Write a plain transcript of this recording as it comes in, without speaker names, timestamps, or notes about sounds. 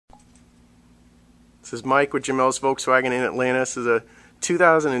This is Mike with Jamel's Volkswagen in Atlanta. This is a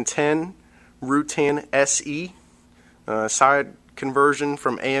 2010 Routan SE, side conversion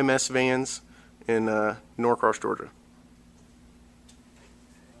from AMS vans in Norcross, Georgia.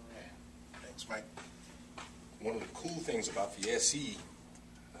 Thanks, Mike. One of the cool things about the SE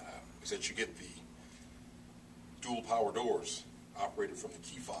is that you get the dual power doors operated from the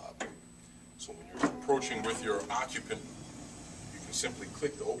key fob. So when you're approaching with your occupant, you can simply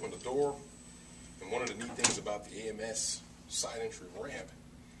click to open the door. And one of the neat things about the AMS side entry ramp,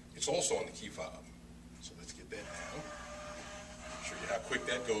 it's also on the key fob. So let's get that down. Show you how quick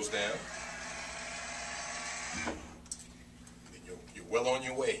that goes down. And you're well on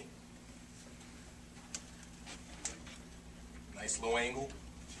your way. Nice low angle.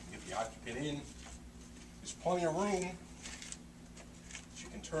 Get the occupant in. There's plenty of room. You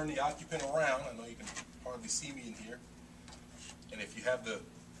can turn the occupant around. I know you can hardly see me in here. And if you have the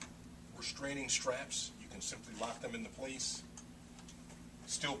restraining straps, you can simply lock them into place.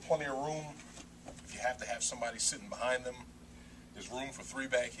 Still plenty of room if you have to have somebody sitting behind them. There's room for 3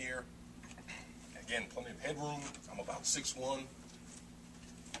 back here. Again, plenty of headroom. I'm about 6'1".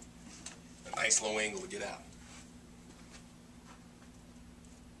 A nice low angle to get out.